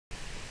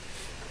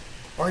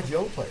All right,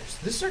 viola players,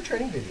 this is our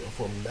training video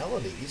for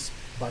Melodies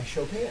by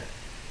Chopin,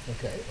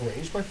 okay,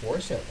 arranged by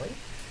Forrest Etling.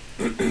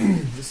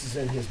 This is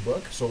in his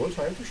book, Solo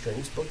Time for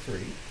Strings, Book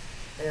 3.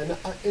 And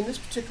in this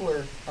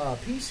particular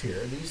piece here,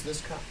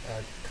 this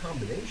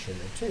combination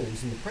of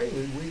tunes, in the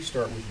prelude, we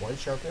start with one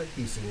sharp in our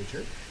key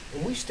signature,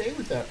 and we stay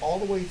with that all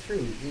the way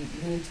through,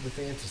 even into the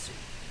fantasy.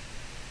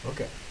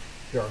 Okay,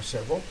 there are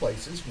several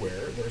places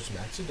where there's some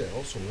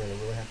accidentals, so we're going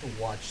to really have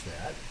to watch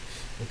that.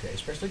 Okay,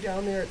 especially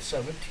down there at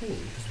 17,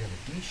 because we have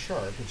a D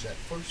sharp, which is that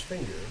first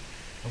finger.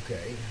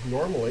 Okay,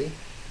 normally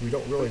we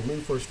don't really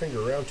move first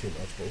finger around too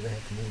much, but we're going to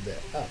have to move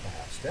that up a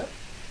half step.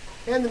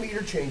 And the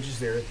meter changes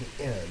there at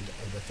the end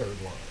of the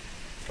third line.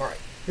 All right,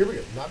 here we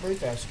go. Not very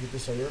fast to get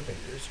this under our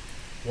fingers.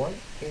 1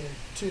 and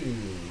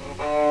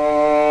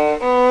 2.